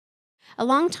A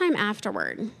long time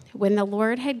afterward, when the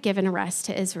Lord had given rest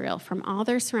to Israel from all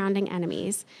their surrounding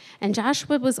enemies, and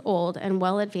Joshua was old and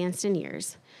well advanced in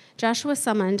years, Joshua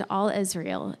summoned all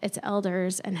Israel, its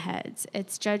elders and heads,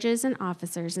 its judges and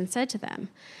officers, and said to them,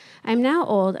 I am now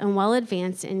old and well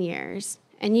advanced in years,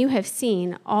 and you have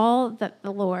seen all that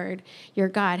the Lord your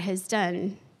God has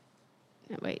done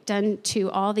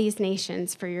to all these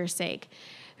nations for your sake.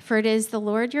 For it is the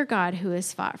Lord your God who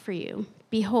has fought for you.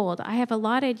 Behold, I have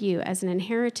allotted you as an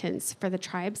inheritance for the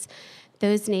tribes,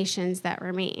 those nations that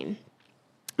remain,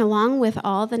 along with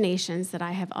all the nations that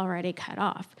I have already cut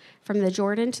off, from the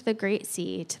Jordan to the great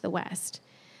sea to the west.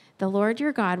 The Lord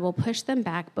your God will push them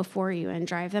back before you and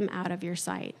drive them out of your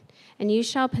sight, and you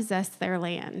shall possess their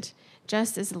land,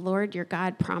 just as the Lord your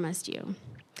God promised you.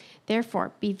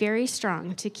 Therefore, be very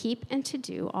strong to keep and to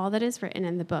do all that is written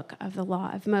in the book of the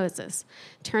law of Moses,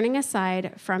 turning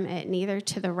aside from it neither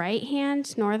to the right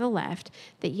hand nor the left,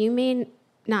 that you may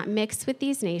not mix with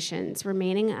these nations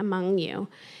remaining among you,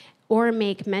 or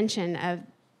make mention of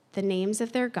the names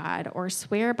of their God, or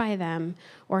swear by them,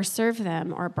 or serve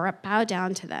them, or bow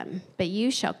down to them. But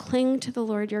you shall cling to the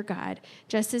Lord your God,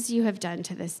 just as you have done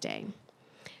to this day.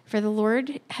 For the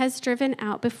Lord has driven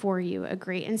out before you a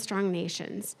great and strong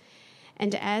nations.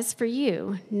 And as for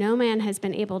you, no man has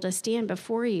been able to stand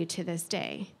before you to this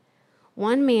day.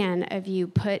 One man of you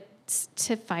puts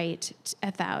to fight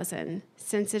 1,000,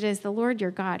 since it is the Lord your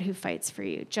God who fights for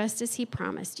you, just as he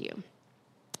promised you.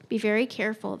 Be very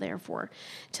careful, therefore,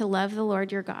 to love the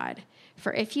Lord your God.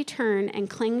 For if you turn and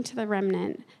cling to the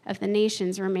remnant of the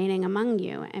nations remaining among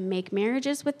you and make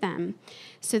marriages with them,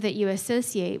 so that you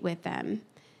associate with them,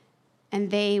 and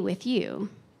they with you,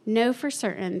 know for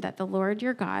certain that the Lord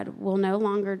your God will no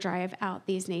longer drive out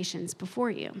these nations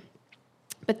before you.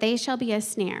 But they shall be a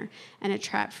snare and a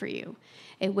trap for you,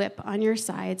 a whip on your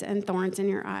sides and thorns in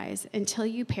your eyes, until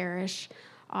you perish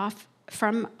off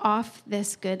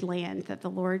this good land that the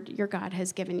Lord your God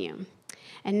has given you.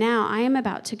 And now I am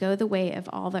about to go the way of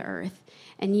all the earth,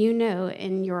 and you know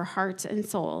in your hearts and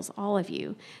souls, all of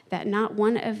you, that not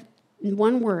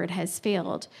one word has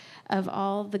failed of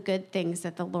all the good things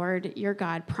that the Lord your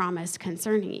God promised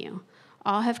concerning you.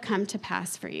 All have come to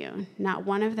pass for you. Not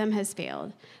one of them has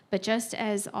failed. But just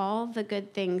as all the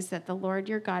good things that the Lord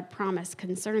your God promised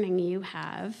concerning you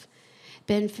have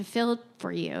been fulfilled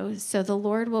for you, so the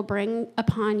Lord will bring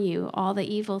upon you all the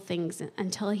evil things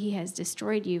until he has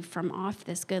destroyed you from off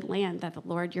this good land that the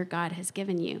Lord your God has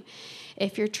given you,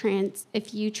 if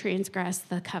you transgress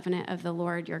the covenant of the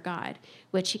Lord your God,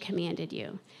 which he commanded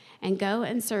you, and go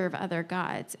and serve other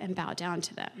gods and bow down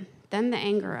to them. Then the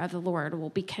anger of the Lord will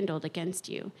be kindled against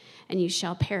you, and you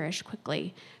shall perish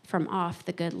quickly from off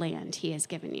the good land he has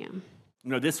given you.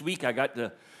 This week I got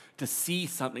to see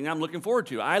something I'm looking forward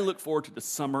to. I look forward to the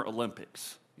Summer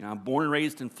Olympics. I'm born and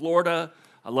raised in Florida.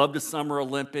 I love the Summer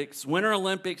Olympics. Winter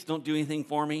Olympics don't do anything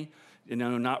for me.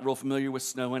 Not real familiar with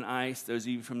snow and ice. Those of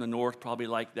you from the north probably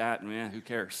like that. Who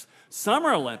cares?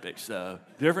 Summer Olympics, though,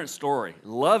 different story.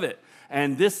 Love it.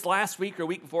 And this last week or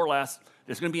week before last,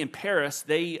 there's going to be in Paris.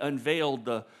 They unveiled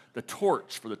the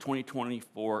torch for the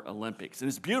 2024 Olympics. And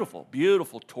it's beautiful,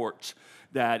 beautiful torch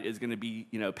that is going to be,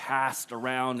 passed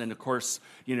around. And, of course,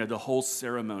 the whole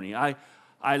ceremony. I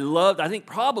think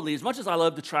probably as much as I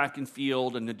love the track and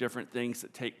field and the different things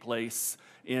that take place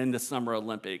in the Summer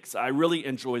Olympics, I really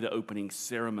enjoy the opening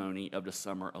ceremony of the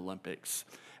Summer Olympics.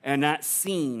 And that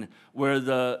scene where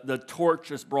the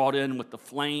torch is brought in with the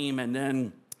flame and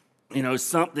then,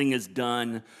 something is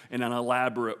done in an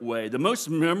elaborate way. The most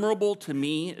memorable to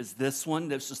me is this one.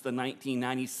 This is the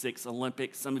 1996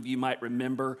 Olympics. Some of you might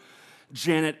remember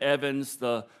Janet Evans,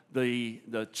 the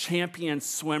champion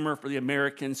swimmer for the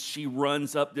Americans. She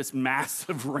runs up this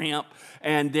massive ramp,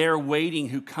 and they're waiting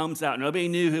who comes out. Nobody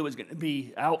knew who was going to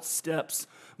be. Out steps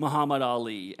Muhammad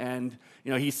Ali. And,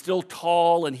 he's still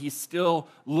tall, and he still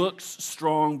looks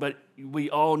strong, but we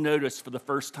all noticed for the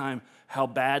first time how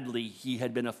badly he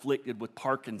had been afflicted with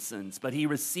Parkinson's. But he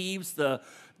receives the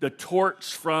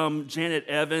torch from Janet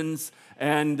Evans,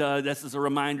 and this is a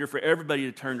reminder for everybody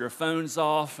to turn their phones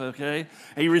off, okay?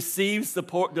 He receives the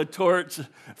torch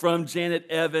from Janet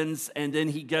Evans, and then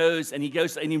he goes, and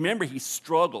remember, he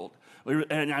struggled.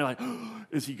 And I'm like,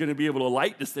 is he going to be able to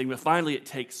light this thing? But finally it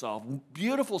takes off.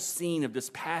 Beautiful scene of this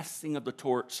passing of the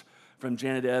torch from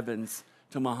Janet Evans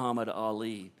to Muhammad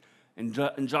Ali. In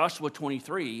Joshua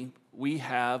 23, we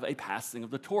have a passing of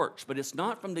the torch, but it's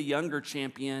not from the younger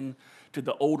champion to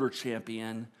the older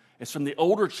champion. It's from the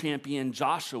older champion,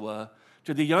 Joshua,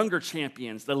 to the younger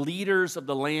champions, the leaders of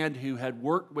the land who had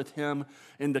worked with him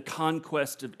in the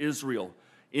conquest of Israel.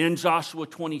 In Joshua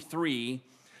 23,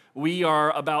 We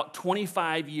are about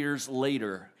 25 years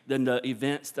later than the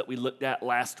events that we looked at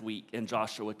last week in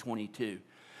Joshua 22.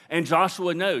 And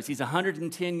Joshua knows he's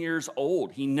 110 years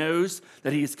old. He knows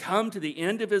that he's come to the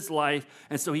end of his life,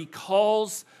 and so he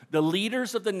calls the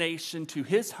leaders of the nation to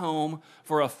his home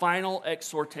for a final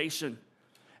exhortation.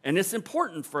 And it's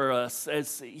important for us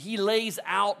as he lays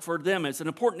out for them. It's an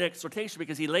important exhortation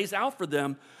because he lays out for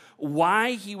them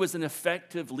why he was an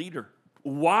effective leader,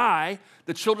 why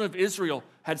the children of Israel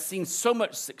had seen so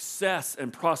much success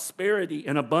and prosperity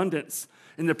and abundance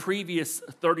in the previous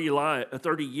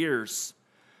 30 years.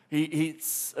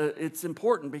 It's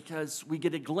important because we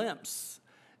get a glimpse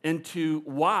into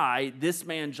why this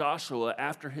man Joshua,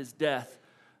 after his death,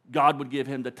 God would give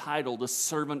him the title, the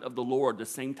servant of the Lord, the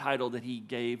same title that he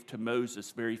gave to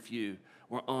Moses. Very few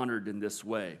were honored in this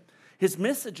way. His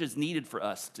message is needed for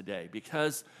us today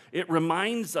because it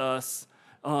reminds us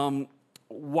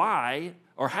why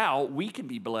or how we can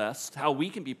be blessed, how we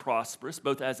can be prosperous,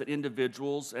 both as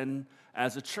individuals and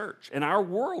as a church. In our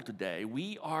world today,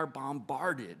 we are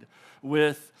bombarded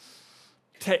with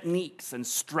techniques and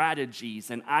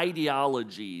strategies and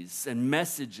ideologies and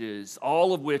messages,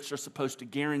 all of which are supposed to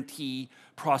guarantee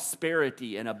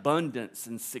prosperity and abundance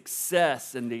and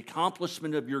success and the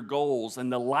accomplishment of your goals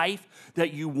and the life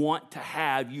that you want to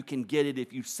have. You can get it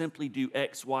if you simply do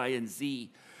X, Y, and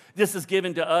Z. This is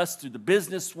given to us through the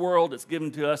business world. It's given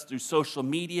to us through social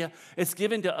media. It's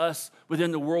given to us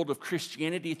within the world of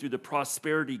Christianity through the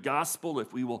prosperity gospel.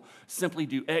 If we will simply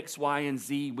do X, Y, and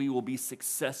Z, we will be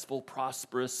successful,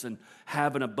 prosperous, and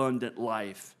have an abundant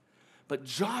life. But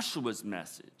Joshua's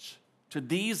message to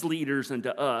these leaders and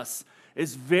to us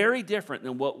is very different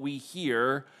than what we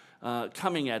hear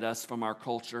coming at us from our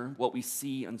culture, what we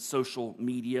see on social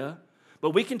media.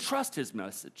 But we can trust his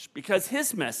message because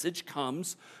his message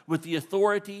comes with the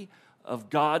authority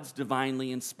of God's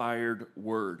divinely inspired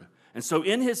word. And so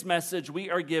in his message,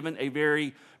 we are given a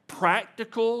very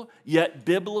practical yet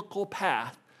biblical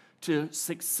path to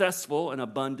successful and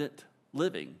abundant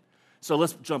living. So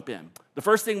let's jump in. The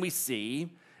first thing we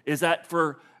see is that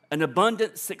for an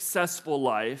abundant, successful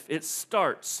life, it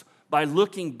starts by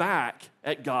looking back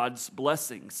at God's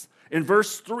blessings. In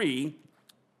verse 3,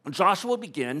 Joshua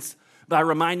begins by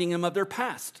reminding them of their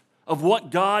past, of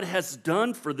what God has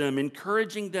done for them,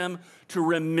 encouraging them to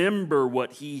remember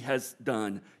what he has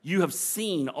done. You have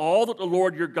seen all that the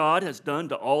Lord your God has done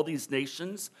to all these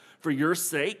nations for your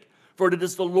sake, for it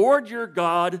is the Lord your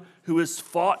God who has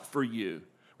fought for you.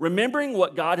 Remembering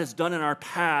what God has done in our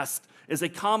past is a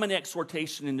common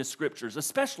exhortation in the scriptures,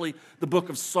 especially the book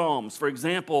of Psalms. For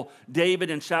example, David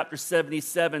in chapter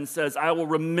 77 says, I will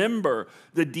remember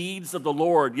the deeds of the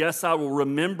Lord. Yes, I will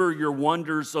remember your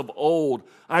wonders of old.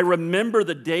 I remember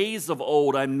the days of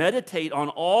old. I meditate on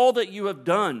all that you have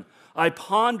done. I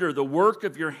ponder the work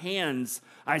of your hands.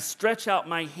 I stretch out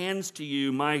my hands to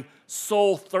you. My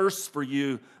soul thirsts for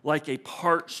you like a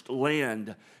parched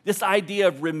land. This idea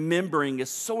of remembering is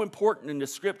so important in the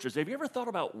scriptures. Have you ever thought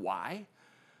about why?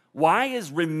 Why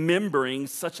is remembering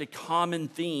such a common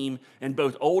theme in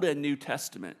both Old and New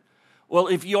Testament? Well,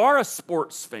 if you are a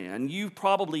sports fan, you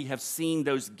probably have seen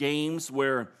those games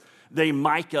where they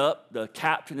mic up the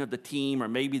captain of the team or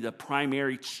maybe the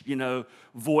primary,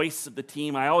 voice of the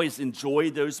team. I always enjoy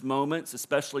those moments,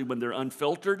 especially when they're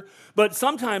unfiltered. But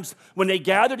sometimes when they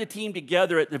gather the team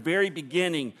together at the very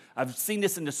beginning, I've seen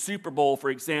this in the Super Bowl, for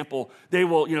example, they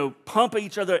will, pump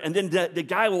each other, and then the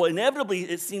guy will inevitably,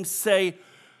 it seems, say,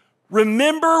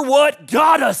 remember what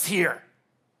got us here.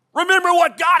 Remember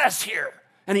what got us here.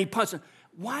 And he punches.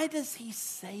 Why does he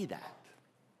say that?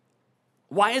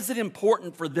 Why is it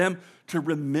important for them to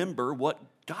remember what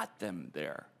got them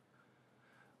there?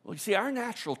 Well, you see, our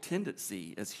natural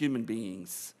tendency as human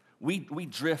beings, we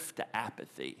drift to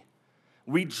apathy.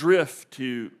 We drift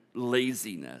to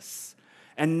laziness.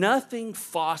 And nothing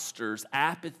fosters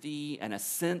apathy and a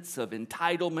sense of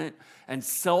entitlement and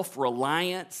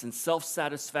self-reliance and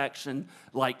self-satisfaction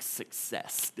like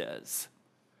success does.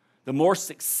 The more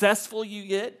successful you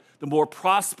get, the more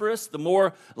prosperous, the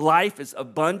more life is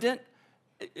abundant.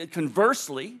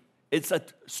 Conversely, it's a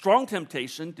strong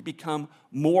temptation to become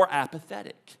more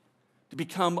apathetic, to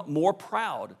become more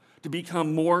proud, to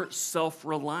become more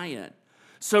self-reliant.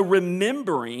 So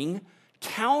remembering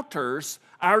counters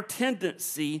our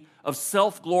tendency of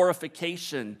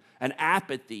self-glorification and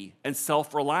apathy and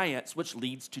self-reliance, which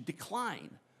leads to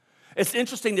decline. It's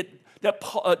interesting that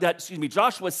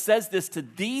Joshua says this to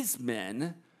these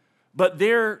men, but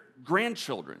their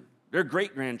grandchildren, Their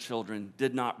great-grandchildren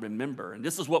did not remember. And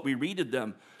this is what we read of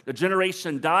them. The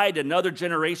generation died, another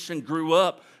generation grew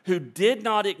up who did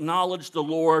not acknowledge the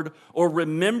Lord or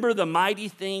remember the mighty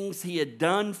things he had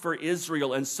done for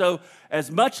Israel. And so as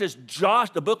much as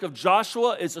the book of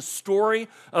Joshua is a story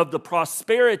of the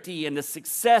prosperity and the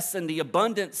success and the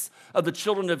abundance of the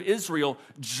children of Israel,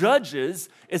 Judges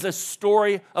is a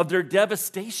story of their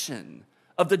devastation,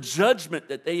 of the judgment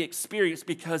that they experience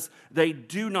because they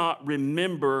do not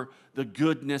remember the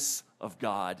goodness of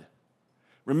God.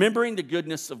 Remembering the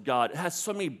goodness of God, it has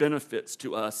so many benefits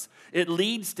to us. It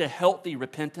leads to healthy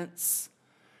repentance.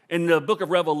 In the book of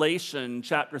Revelation,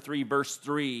 chapter 3, verse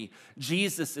 3,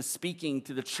 Jesus is speaking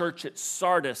to the church at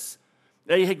Sardis.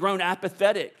 They had grown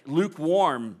apathetic,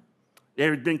 lukewarm. They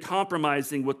had been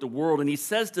compromising with the world. And he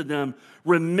says to them,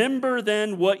 remember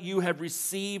then what you have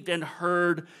received and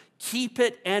heard. Keep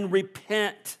it and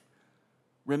repent.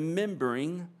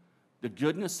 Remembering the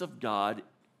goodness of God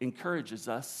encourages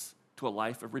us to a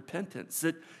life of repentance.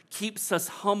 It keeps us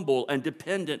humble and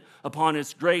dependent upon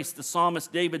his grace. The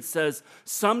psalmist David says,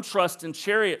 some trust in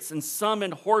chariots and some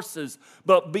in horses,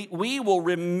 but we will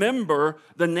remember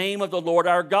the name of the Lord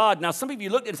our God. Now, some of you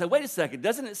look at it and say, wait a second,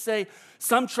 doesn't it say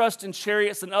some trust in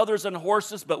chariots and others in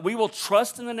horses, but we will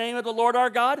trust in the name of the Lord our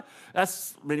God?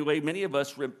 That's anyway, many of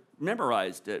us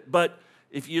memorized it. But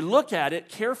if you look at it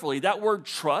carefully, that word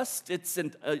trust, it's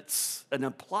an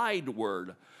applied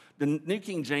word. The New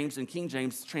King James and King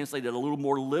James translate it a little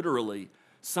more literally.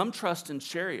 Some trust in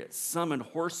chariots, some in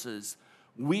horses.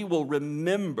 We will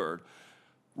remember,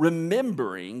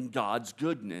 remembering God's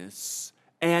goodness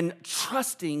and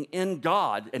trusting in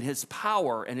God and his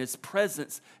power and his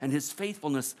presence and his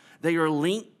faithfulness. They are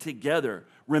linked together.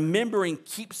 Remembering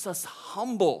keeps us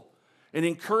humble and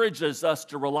encourages us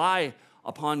to rely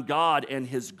upon God and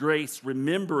his grace.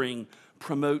 Remembering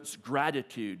promotes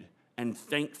gratitude and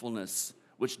thankfulness,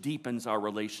 which deepens our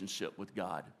relationship with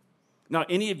God. Now,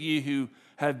 any of you who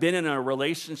have been in a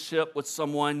relationship with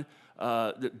someone,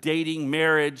 dating,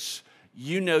 marriage,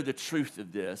 you know the truth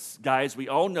of this. Guys, we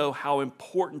all know how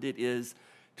important it is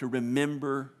to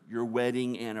remember your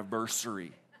wedding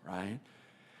anniversary, right?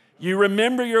 You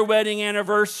remember your wedding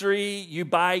anniversary, you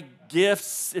buy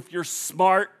gifts if you're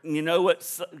smart and you know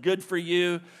what's good for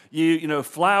you. You know,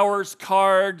 flowers,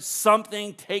 cards,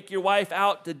 something, take your wife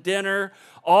out to dinner.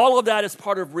 All of that is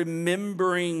part of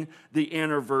remembering the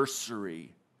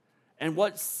anniversary. And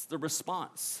what's the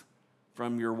response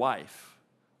from your wife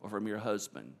or from your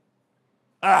husband?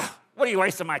 What are you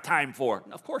wasting my time for?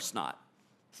 Of course not.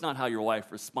 It's not how your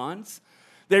wife responds.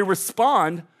 They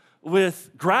respond with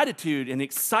gratitude and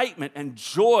excitement and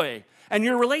joy. And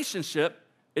your relationship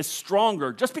is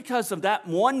stronger just because of that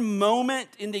one moment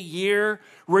in the year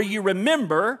where you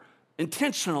remember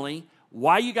intentionally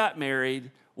why you got married,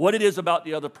 what it is about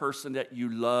the other person that you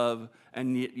love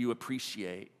and you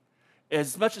appreciate.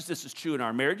 As much as this is true in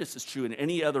our marriage, this is true in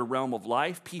any other realm of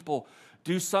life. People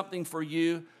do something for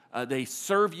you. They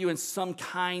serve you in some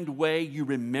kind way. You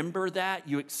remember that.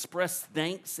 You express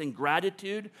thanks and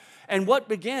gratitude. And what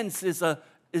begins is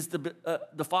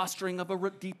the fostering of a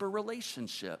deeper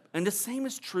relationship. And the same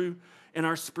is true in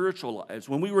our spiritual lives.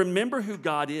 When we remember who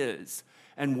God is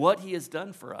and what he has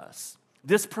done for us,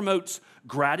 this promotes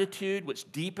gratitude,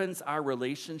 which deepens our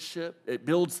relationship. It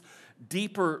builds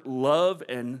deeper love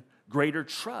and greater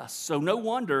trust. So no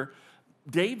wonder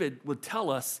David would tell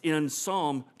us in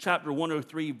Psalm chapter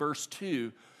 103, verse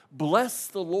 2, bless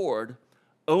the Lord,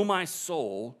 O my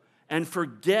soul, and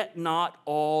forget not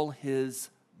all his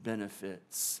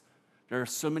benefits. There are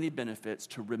so many benefits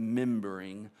to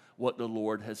remembering what the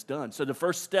Lord has done. So the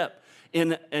first step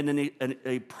in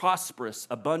a prosperous,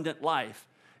 abundant life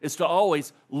is to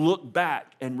always look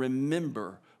back and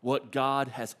remember what God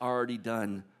has already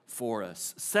done for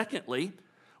us. Secondly,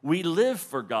 we live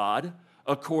for God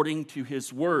according to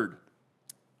his word.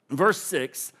 In verse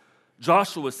 6,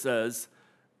 Joshua says,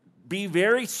 be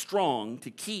very strong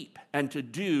to keep and to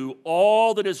do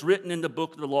all that is written in the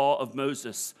book of the law of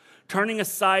Moses, turning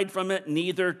aside from it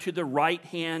neither to the right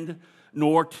hand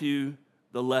nor to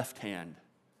the left hand.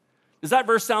 Does that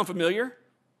verse sound familiar?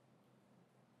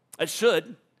 It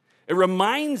should. It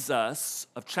reminds us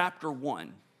of chapter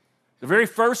 1, the very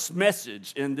first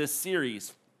message in this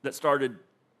series that started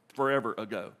forever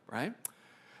ago, right?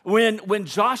 When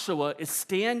Joshua is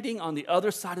standing on the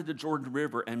other side of the Jordan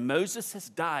River and Moses has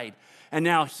died, and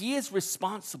now he is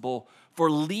responsible for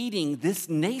leading this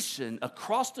nation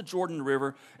across the Jordan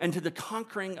River and to the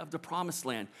conquering of the promised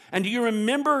land. And do you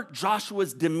remember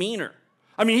Joshua's demeanor?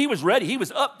 I mean, he was ready. He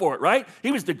was up for it, right?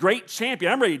 He was the great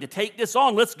champion. I'm ready to take this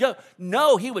on. Let's go.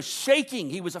 No, he was shaking.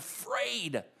 He was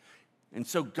afraid. And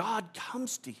so God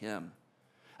comes to him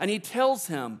and he tells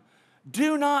him,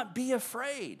 do not be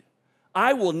afraid.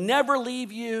 I will never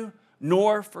leave you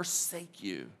nor forsake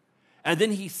you. And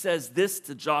then he says this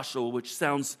to Joshua, which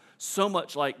sounds so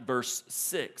much like verse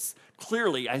 6.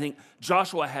 Clearly, I think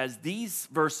Joshua has these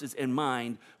verses in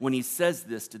mind when he says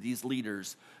this to these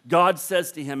leaders. God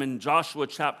says to him in Joshua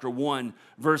chapter 1,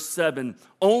 verse 7,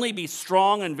 only be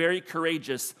strong and very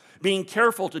courageous, being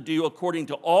careful to do according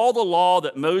to all the law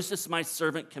that Moses, my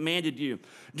servant, commanded you.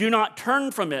 Do not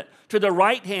turn from it to the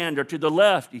right hand or to the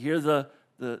left. You hear the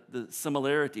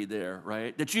similarity there,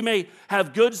 right? That you may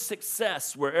have good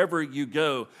success wherever you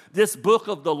go. This book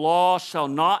of the law shall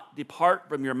not depart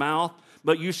from your mouth,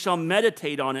 but you shall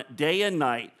meditate on it day and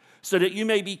night, so that you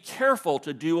may be careful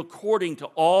to do according to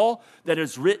all that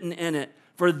is written in it.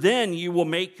 For then you will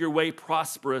make your way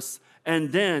prosperous,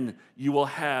 and then you will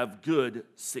have good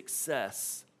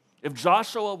success. If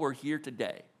Joshua were here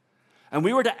today, and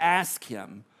we were to ask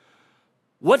him,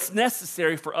 what's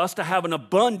necessary for us to have an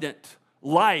abundant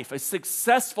life, a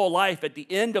successful life at the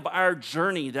end of our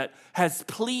journey that has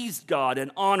pleased God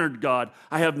and honored God,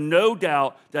 I have no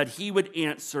doubt that he would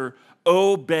answer,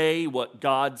 obey what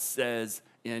God says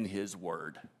in his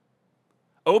word.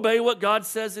 Obey what God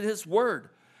says in his word.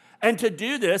 And to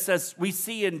do this, as we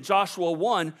see in Joshua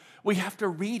 1, we have to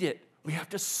read it. We have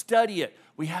to study it.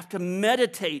 We have to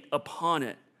meditate upon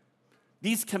it.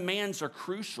 These commands are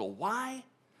crucial. Why?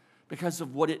 Because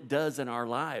of what it does in our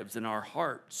lives, in our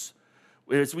hearts.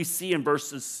 As we see in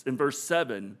verse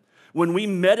 7, when we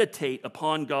meditate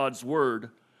upon God's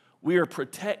word, we are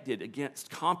protected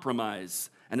against compromise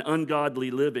and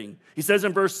ungodly living. He says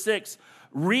in verse 6,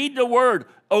 read the word,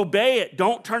 obey it,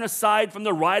 don't turn aside from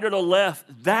the right or the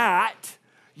left, that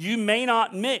you may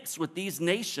not mix with these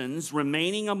nations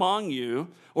remaining among you,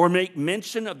 or make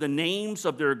mention of the names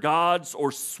of their gods,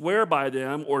 or swear by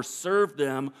them, or serve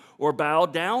them, or bow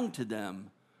down to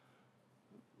them.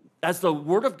 As the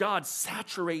word of God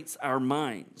saturates our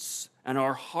minds and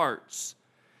our hearts,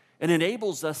 it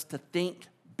enables us to think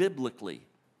biblically.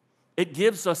 It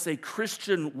gives us a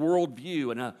Christian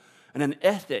worldview and an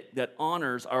ethic that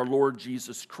honors our Lord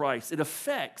Jesus Christ. It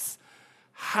affects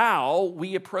how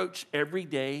we approach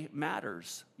everyday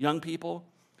matters. Young people,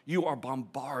 you are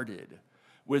bombarded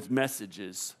with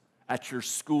messages at your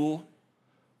school,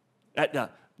 at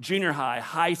the junior high,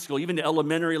 high school, even the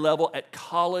elementary level, at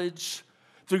college,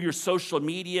 through your social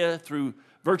media, through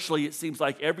virtually, it seems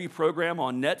like every program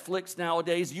on Netflix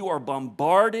nowadays. You are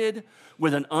bombarded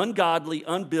with an ungodly,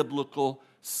 unbiblical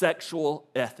sexual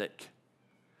ethic.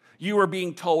 You are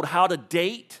being told how to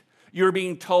date. You're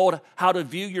being told how to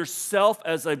view yourself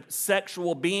as a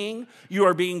sexual being. You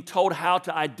are being told how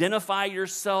to identify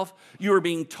yourself. You are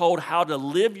being told how to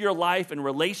live your life in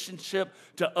relationship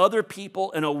to other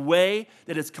people in a way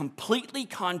that is completely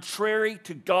contrary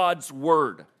to God's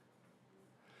word.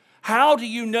 How do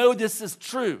you know this is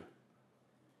true?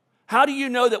 How do you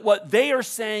know that what they are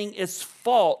saying is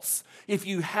false if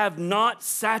you have not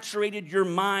saturated your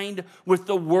mind with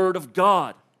the Word of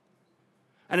God?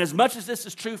 And as much as this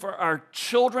is true for our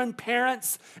children,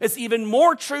 parents, it's even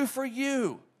more true for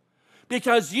you,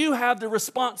 because you have the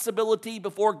responsibility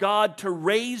before God to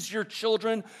raise your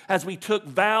children, as we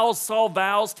saw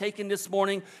vows taken this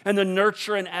morning, and the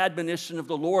nurture and admonition of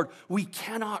the Lord. We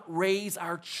cannot raise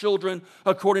our children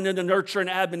according to the nurture and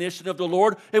admonition of the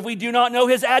Lord if we do not know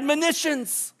his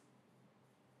admonitions.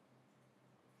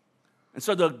 And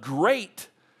so the great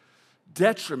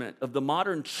detriment of the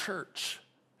modern church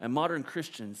and modern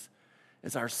Christians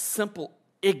is our simple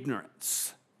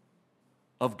ignorance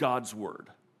of God's word.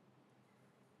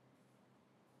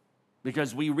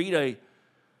 Because we read a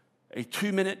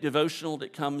 2-minute devotional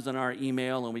that comes in our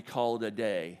email and we call it a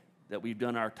day that we've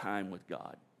done our time with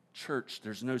God. Church,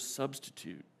 there's no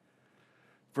substitute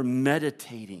for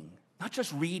meditating, not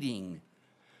just reading,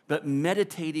 but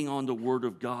meditating on the Word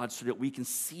of God so that we can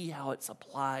see how it's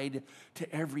applied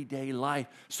to everyday life,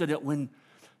 so that when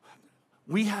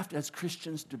we have to, as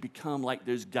Christians, to become like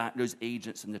those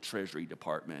agents in the Treasury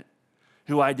Department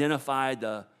who identify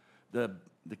the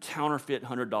counterfeit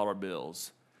 $100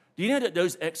 bills. Do you know that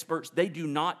those experts, they do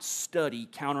not study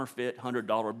counterfeit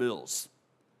 $100 bills?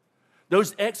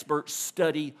 Those experts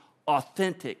study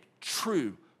authentic,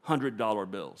 true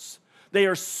 $100 bills. They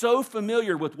are so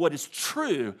familiar with what is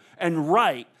true and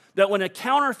right that when a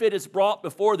counterfeit is brought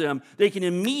before them, they can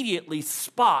immediately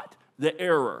spot the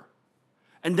error.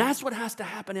 And that's what has to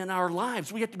happen in our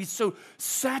lives. We have to be so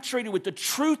saturated with the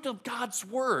truth of God's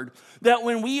word that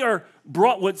when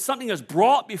when something is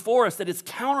brought before us that is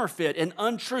counterfeit and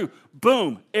untrue,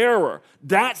 boom, error.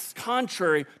 That's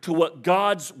contrary to what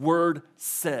God's word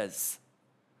says.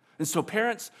 And so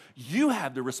parents, you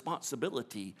have the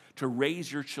responsibility to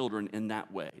raise your children in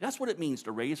that way. That's what it means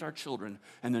to raise our children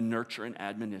in the nurture and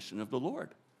admonition of the Lord.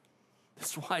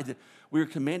 That's why we are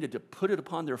commanded to put it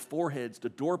upon their foreheads, the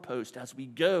doorpost, as we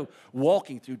go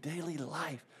walking through daily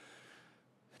life,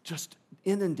 just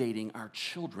inundating our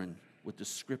children with the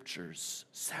scriptures,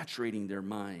 saturating their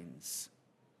minds.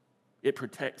 It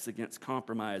protects against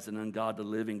compromise and ungodly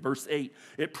living. Verse 8,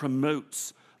 it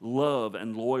promotes love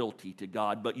and loyalty to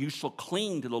God. But you shall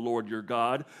cling to the Lord your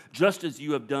God, just as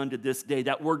you have done to this day.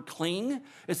 That word cling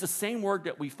is the same word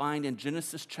that we find in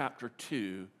Genesis chapter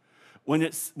 2,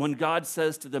 when God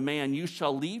says to the man, you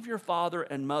shall leave your father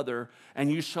and mother,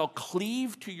 and you shall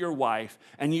cleave to your wife,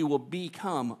 and you will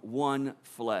become one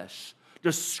flesh.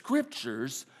 The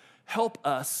scriptures help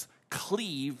us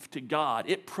cleave to God.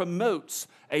 It promotes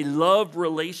a love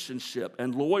relationship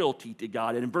and loyalty to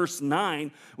God. And in verse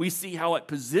 9, we see how it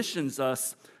positions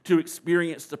us to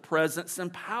experience the presence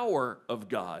and power of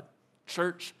God.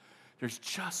 Church, there's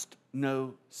just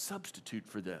no substitute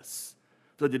for this.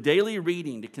 For the daily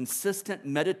reading, the consistent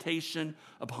meditation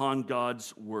upon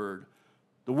God's word.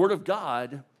 The word of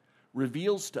God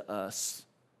reveals to us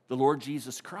the Lord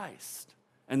Jesus Christ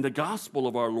and the gospel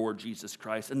of our Lord Jesus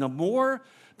Christ. And the more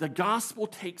the gospel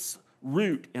takes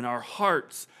root in our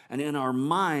hearts and in our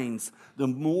minds, the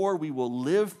more we will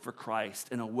live for Christ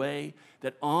in a way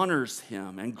that honors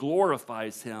him and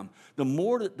glorifies him. The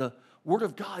more that the word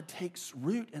of God takes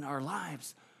root in our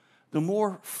lives, the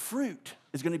more fruit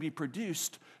is going to be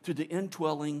produced through the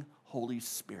indwelling Holy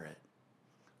Spirit.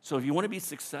 So if you want to be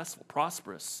successful,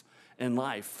 prosperous in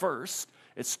life, first,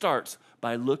 it starts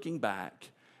by looking back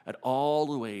at all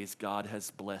the ways God has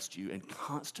blessed you and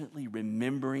constantly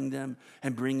remembering them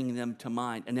and bringing them to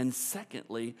mind. And then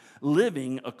secondly,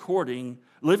 living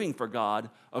for God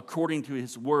according to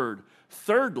his word.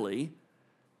 Thirdly,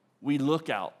 we look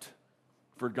out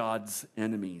for God's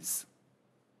enemies.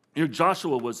 You know,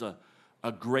 Joshua was a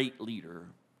great leader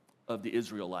of the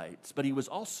Israelites, but he was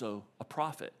also a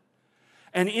prophet.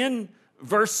 And in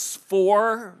verse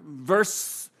 4,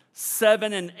 verse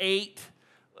 7 and 8,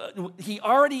 he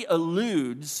already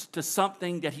alludes to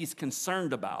something that he's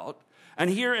concerned about. And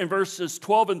here in verses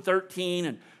 12 and 13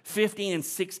 and 15 and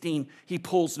 16, he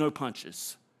pulls no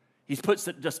punches. He puts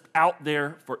it just out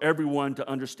there for everyone to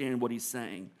understand what he's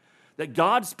saying. That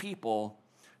God's people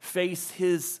face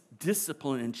his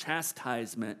discipline and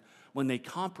chastisement when they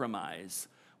compromise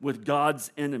with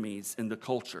God's enemies in the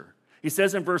culture. He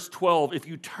says in verse 12, if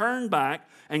you turn back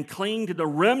and cling to the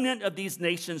remnant of these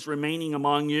nations remaining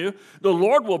among you, the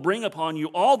Lord will bring upon you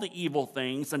all the evil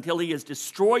things until he has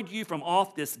destroyed you from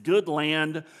off this good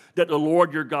land that the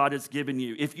Lord your God has given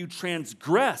you. If you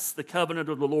transgress the covenant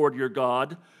of the Lord your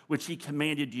God, which he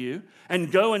commanded you,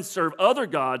 and go and serve other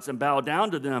gods and bow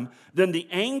down to them, then the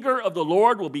anger of the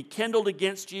Lord will be kindled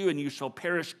against you, and you shall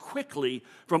perish quickly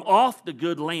from off the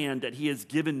good land that he has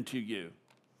given to you.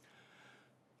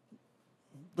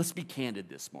 Let's be candid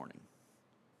this morning.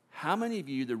 How many of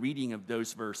you, the reading of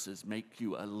those verses make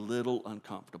you a little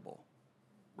uncomfortable?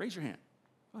 Raise your hand.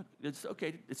 It's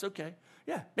okay. It's okay.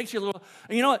 Yeah, makes you a little.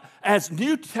 And you know what? As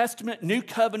New Testament, New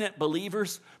Covenant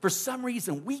believers, for some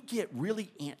reason, we get really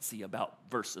antsy about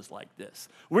verses like this.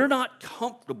 We're not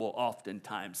comfortable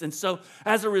oftentimes. And so,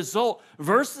 as a result,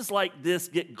 verses like this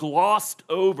get glossed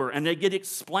over and they get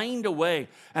explained away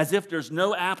as if there's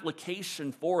no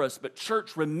application for us. But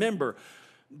church, remember,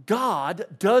 God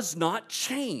does not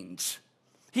change.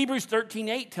 Hebrews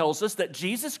 13:8 tells us that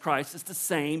Jesus Christ is the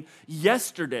same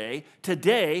yesterday,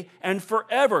 today, and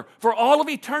forever. For all of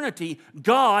eternity,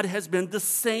 God has been the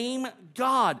same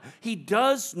God. He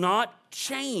does not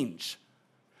change.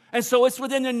 And so it's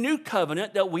within the new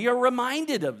covenant that we are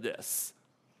reminded of this.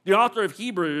 The author of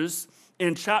Hebrews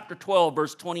in chapter 12,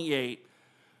 verse 28,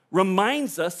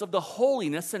 reminds us of the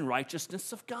holiness and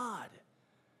righteousness of God.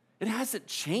 It hasn't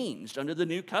changed under the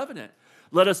new covenant.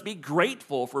 Let us be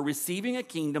grateful for receiving a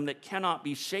kingdom that cannot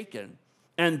be shaken.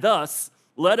 And thus,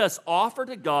 let us offer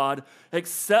to God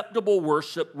acceptable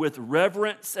worship with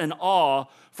reverence and awe,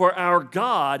 for our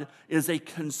God is a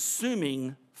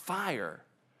consuming fire.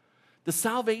 The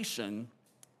salvation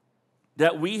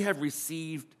that we have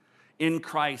received in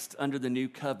Christ under the new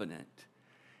covenant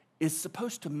is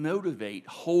supposed to motivate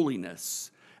holiness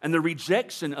and the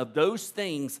rejection of those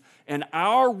things in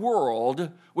our world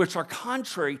which are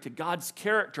contrary to God's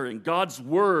character and God's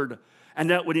word, and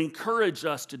that would encourage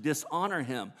us to dishonor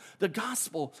him. The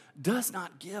gospel does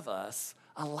not give us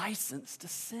a license to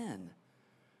sin.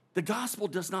 The gospel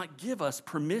does not give us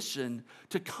permission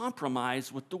to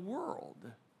compromise with the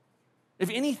world.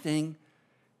 If anything,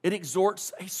 it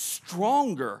exhorts a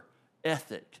stronger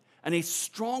ethic and a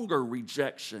stronger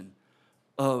rejection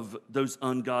of those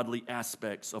ungodly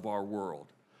aspects of our world.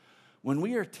 When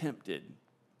we are tempted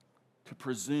to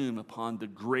presume upon the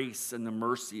grace and the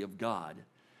mercy of God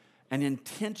and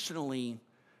intentionally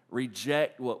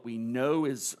reject what we know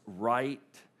is right,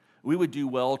 we would do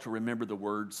well to remember the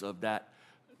words of that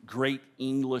great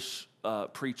English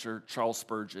preacher, Charles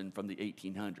Spurgeon, from the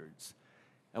 1800s.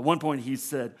 At one point he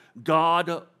said,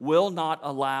 God will not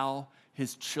allow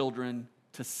his children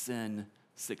to sin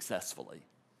successfully.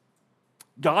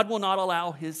 God will not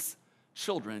allow his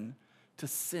children to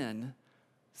sin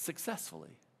successfully.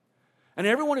 And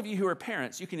every one of you who are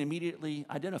parents, you can immediately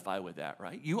identify with that,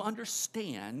 right? You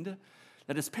understand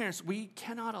that as parents, we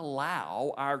cannot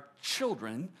allow our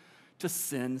children to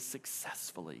sin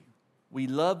successfully. We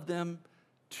love them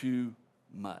too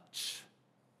much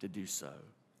to do so.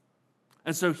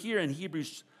 And so here in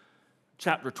Hebrews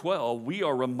chapter 12, we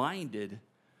are reminded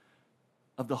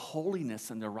of the holiness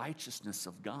and the righteousness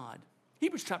of God.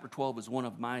 Hebrews chapter 12 is one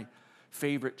of my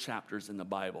favorite chapters in the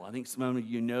Bible. I think some of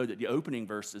you know that the opening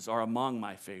verses are among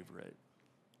my favorite,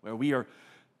 where we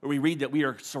read that we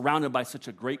are surrounded by such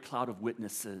a great cloud of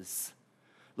witnesses.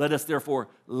 Let us therefore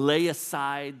lay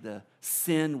aside the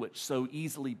sin which so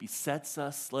easily besets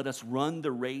us. Let us run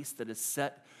the race that is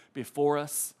set before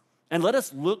us. And let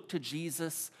us look to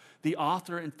Jesus, the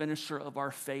author and finisher of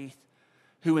our faith,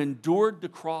 who endured the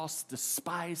cross,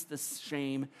 despised the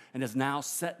shame, and is now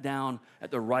set down at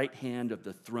the right hand of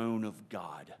the throne of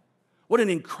God. What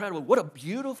a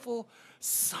beautiful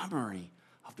summary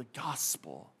of the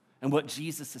gospel and what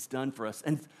Jesus has done for us.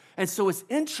 And so it's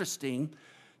interesting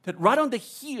that right on the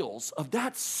heels of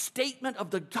that statement of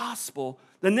the gospel,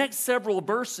 the next several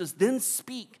verses then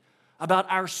speak about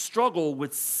our struggle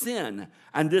with sin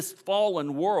and this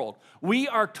fallen world. We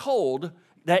are told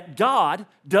that God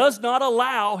does not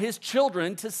allow his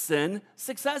children to sin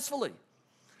successfully.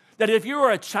 That if you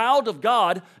are a child of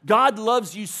God, God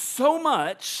loves you so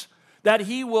much that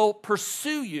he will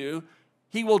pursue you,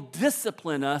 he will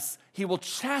discipline us, he will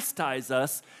chastise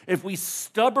us if we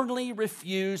stubbornly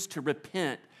refuse to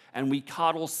repent and we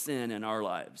coddle sin in our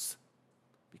lives.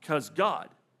 Because God,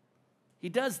 he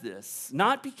does this,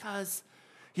 not because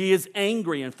he is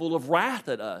angry and full of wrath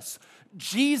at us.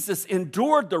 Jesus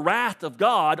endured the wrath of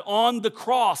God on the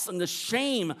cross and the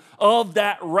shame of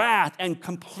that wrath and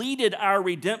completed our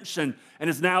redemption and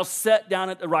is now set down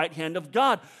at the right hand of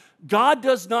God. God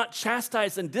does not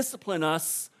chastise and discipline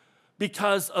us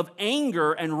because of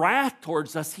anger and wrath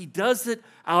towards us. He does it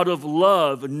out of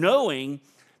love, knowing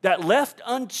that left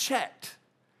unchecked,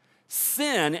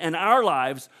 sin in our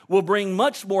lives will bring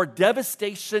much more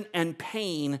devastation and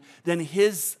pain than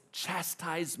his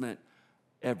chastisement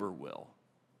ever will.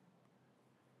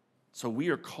 So we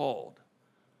are called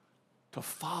to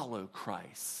follow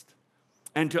Christ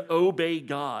and to obey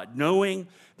God, knowing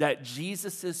that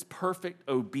Jesus' perfect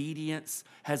obedience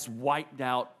has wiped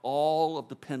out all of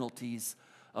the penalties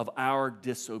of our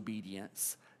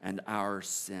disobedience and our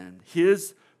sin.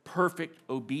 His perfect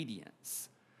obedience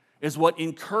is what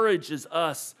encourages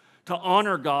us to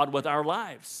honor God with our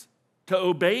lives, to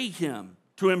obey him,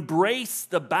 to embrace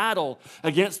the battle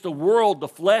against the world, the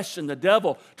flesh, and the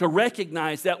devil, to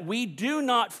recognize that we do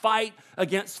not fight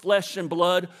against flesh and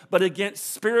blood, but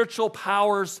against spiritual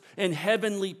powers in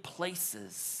heavenly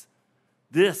places.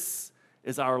 This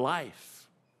is our life.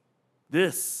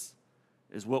 This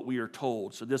is what we are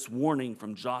told. So this warning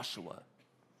from Joshua,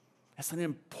 that's an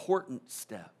important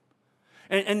step.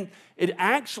 And it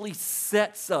actually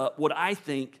sets up what I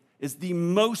think is the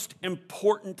most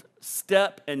important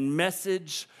step and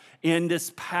message in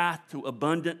this path to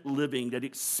abundant living that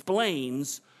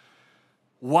explains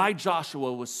why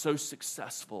Joshua was so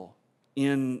successful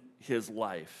in his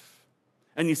life.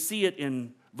 And you see it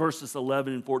in verses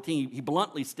 11 and 14. He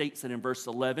bluntly states it in verse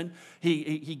 11.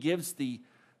 He gives the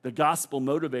gospel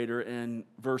motivator in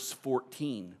verse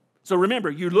 14. So remember,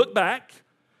 you look back,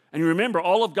 and you remember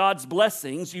all of God's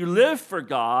blessings. You live for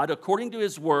God according to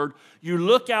his word. You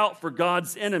look out for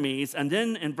God's enemies. And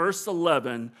then in verse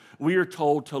 11, we are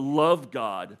told to love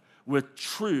God with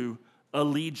true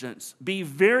allegiance. Be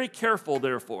very careful,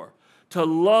 therefore, to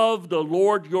love the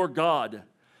Lord your God.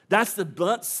 That's the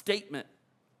blunt statement.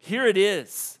 Here it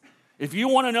is. If you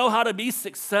want to know how to be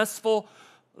successful,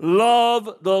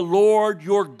 love the Lord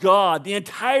your God. The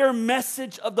entire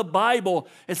message of the Bible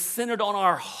is centered on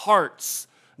our hearts,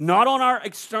 not on our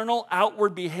external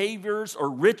outward behaviors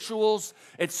or rituals.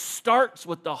 It starts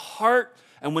with the heart,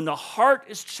 and when the heart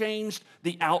is changed,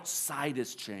 the outside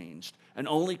is changed. And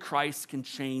only Christ can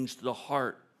change the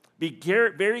heart. Be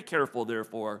very careful,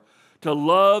 therefore, to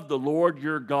love the Lord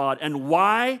your God. And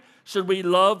why should we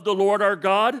love the Lord our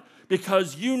God?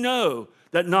 Because you know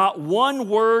that not one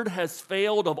word has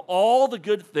failed of all the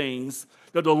good things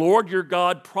that the Lord your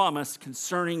God promised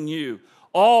concerning you.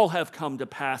 All have come to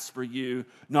pass for you.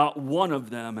 Not one of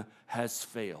them has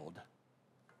failed.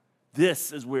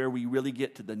 This is where we really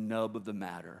get to the nub of the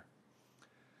matter.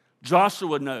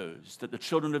 Joshua knows that the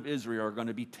children of Israel are going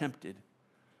to be tempted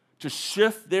to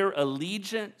shift their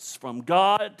allegiance from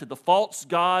God to the false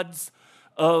gods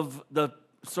of the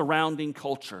surrounding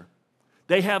culture.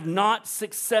 They have not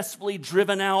successfully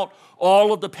driven out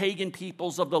all of the pagan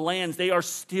peoples of the lands. They are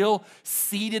still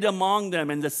seated among them,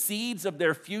 and the seeds of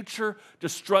their future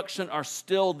destruction are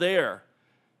still there.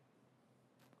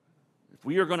 If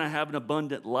we are going to have an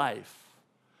abundant life,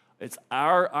 it's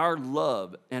our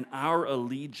love and our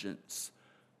allegiance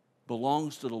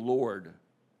belongs to the Lord,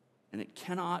 and it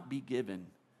cannot be given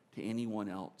to anyone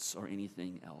else or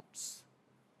anything else.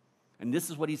 And this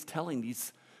is what he's telling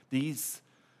these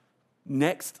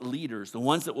next leaders, the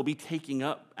ones that will be taking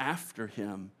up after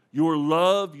him. Your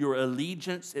love, your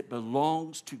allegiance, it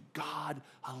belongs to God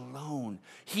alone.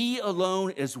 He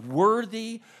alone is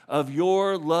worthy of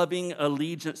your loving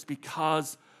allegiance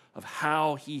because of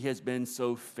how he has been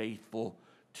so faithful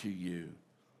to you.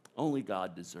 Only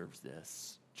God deserves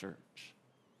this, church.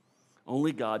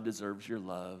 Only God deserves your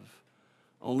love.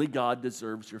 Only God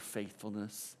deserves your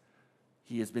faithfulness.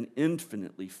 He has been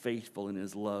infinitely faithful in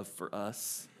his love for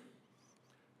us.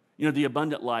 You know, the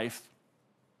abundant life,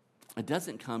 it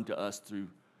doesn't come to us through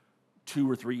 2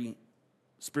 or 3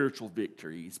 spiritual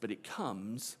victories, but it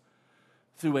comes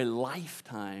through a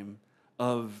lifetime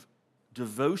of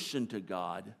devotion to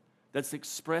God that's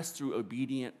expressed through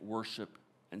obedient worship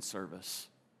and service.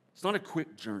 It's not a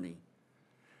quick journey.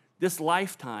 This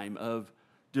lifetime of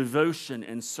devotion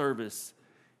and service,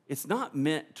 it's not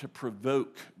meant to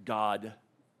provoke God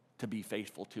to be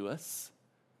faithful to us.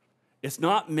 It's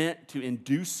not meant to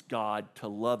induce God to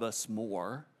love us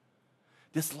more.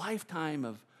 This lifetime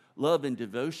of love and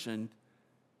devotion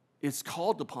is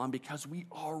called upon because we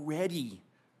already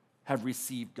have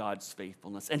received God's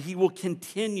faithfulness, and he will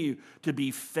continue to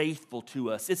be faithful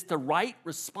to us. It's the right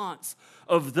response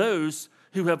of those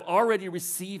who have already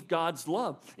received God's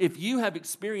love. If you have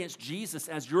experienced Jesus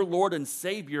as your Lord and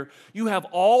Savior, you have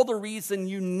all the reason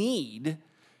you need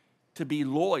to be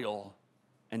loyal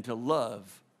and to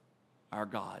love our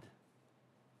God.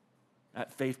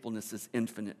 That faithfulness is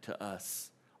infinite to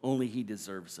us. Only he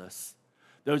deserves us.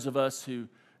 Those of us who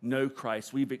know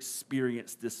Christ, we've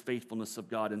experienced this faithfulness of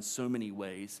God in so many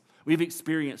ways. We've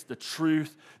experienced the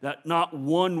truth that not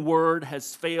one word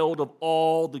has failed of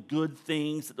all the good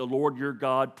things that the Lord your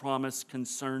God promised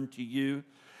concern to you.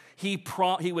 He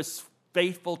was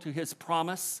faithful to his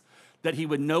promise that he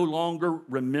would no longer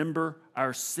remember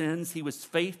our sins. He was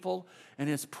faithful in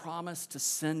his promise to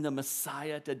send the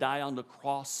Messiah to die on the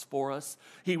cross for us.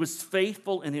 He was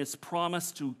faithful in his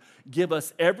promise to give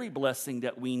us every blessing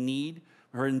that we need,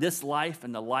 or in this life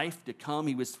and the life to come.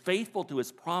 He was faithful to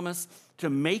his promise to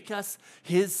make us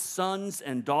his sons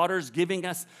and daughters, giving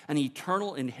us an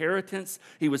eternal inheritance.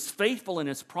 He was faithful in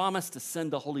his promise to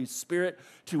send the Holy Spirit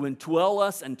to indwell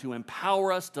us and to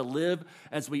empower us to live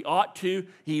as we ought to.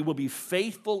 He will be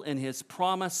faithful in his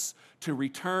promise to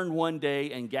return one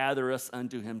day and gather us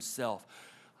unto himself.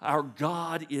 Our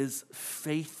God is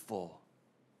faithful.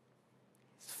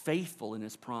 He's faithful in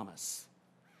his promise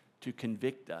to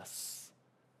convict us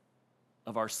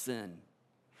of our sin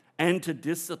and to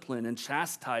discipline and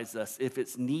chastise us if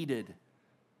it's needed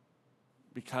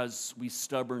because we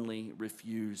stubbornly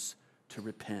refuse to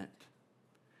repent.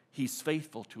 He's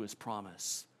faithful to his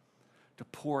promise to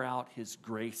pour out his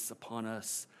grace upon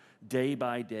us day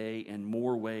by day in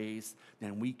more ways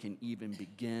than we can even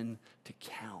begin to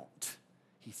count.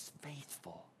 He's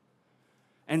faithful.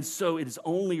 And so it is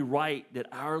only right that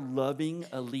our loving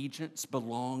allegiance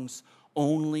belongs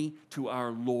only to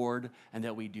our Lord and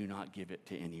that we do not give it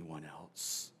to anyone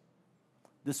else.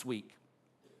 This week,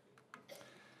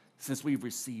 since we've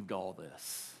received all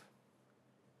this,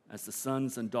 as the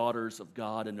sons and daughters of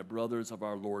God and the brothers of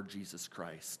our Lord Jesus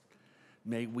Christ,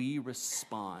 may we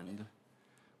respond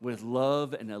with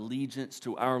love and allegiance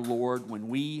to our Lord when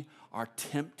we are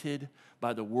tempted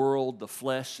by the world, the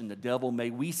flesh, and the devil. May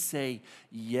we say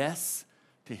yes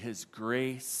to his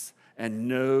grace and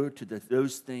no to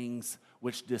those things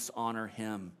which dishonor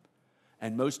him.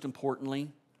 And most importantly,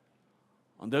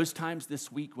 on those times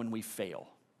this week when we fail,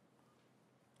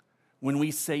 when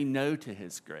we say no to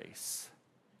his grace,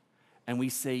 and we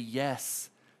say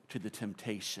yes to the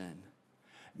temptation,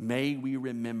 may we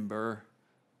remember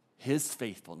his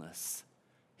faithfulness,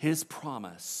 his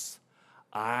promise,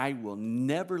 I will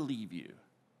never leave you,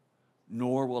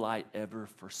 nor will I ever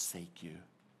forsake you.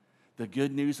 The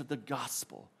good news of the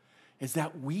gospel is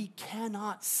that we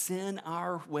cannot sin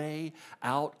our way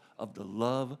out of the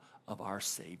love of our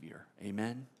Savior.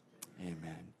 Amen?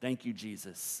 Amen. Thank you,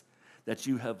 Jesus, that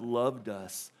you have loved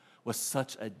us with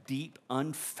such a deep,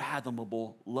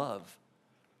 unfathomable love.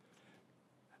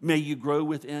 May you grow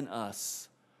within us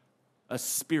a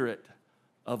spirit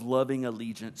of loving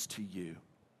allegiance to you.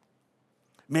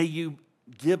 May you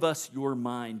give us your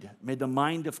mind. May the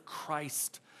mind of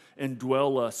Christ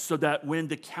indwell us so that when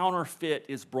the counterfeit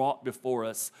is brought before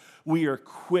us, we are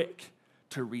quick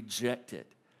to reject it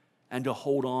and to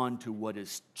hold on to what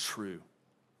is true.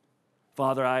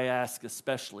 Father, I ask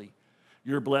especially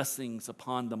your blessings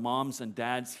upon the moms and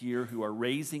dads here who are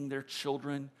raising their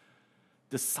children,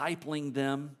 discipling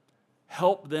them,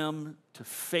 help them to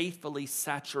faithfully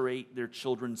saturate their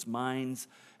children's minds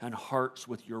and hearts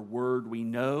with your word. We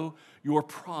know your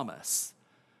promise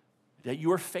that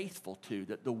you are faithful to,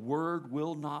 that the word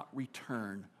will not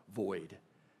return void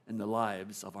in the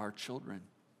lives of our children.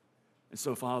 And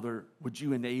so, Father, would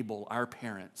you enable our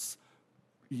parents,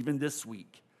 even this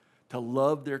week, to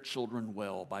love their children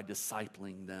well by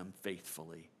discipling them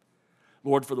faithfully.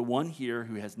 Lord, for the one here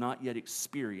who has not yet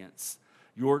experienced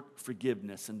your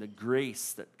forgiveness and the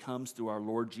grace that comes through our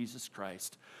Lord Jesus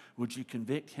Christ, would you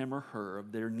convict him or her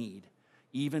of their need,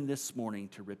 even this morning,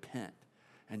 to repent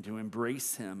and to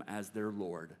embrace him as their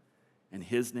Lord. In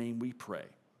his name we pray.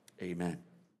 Amen.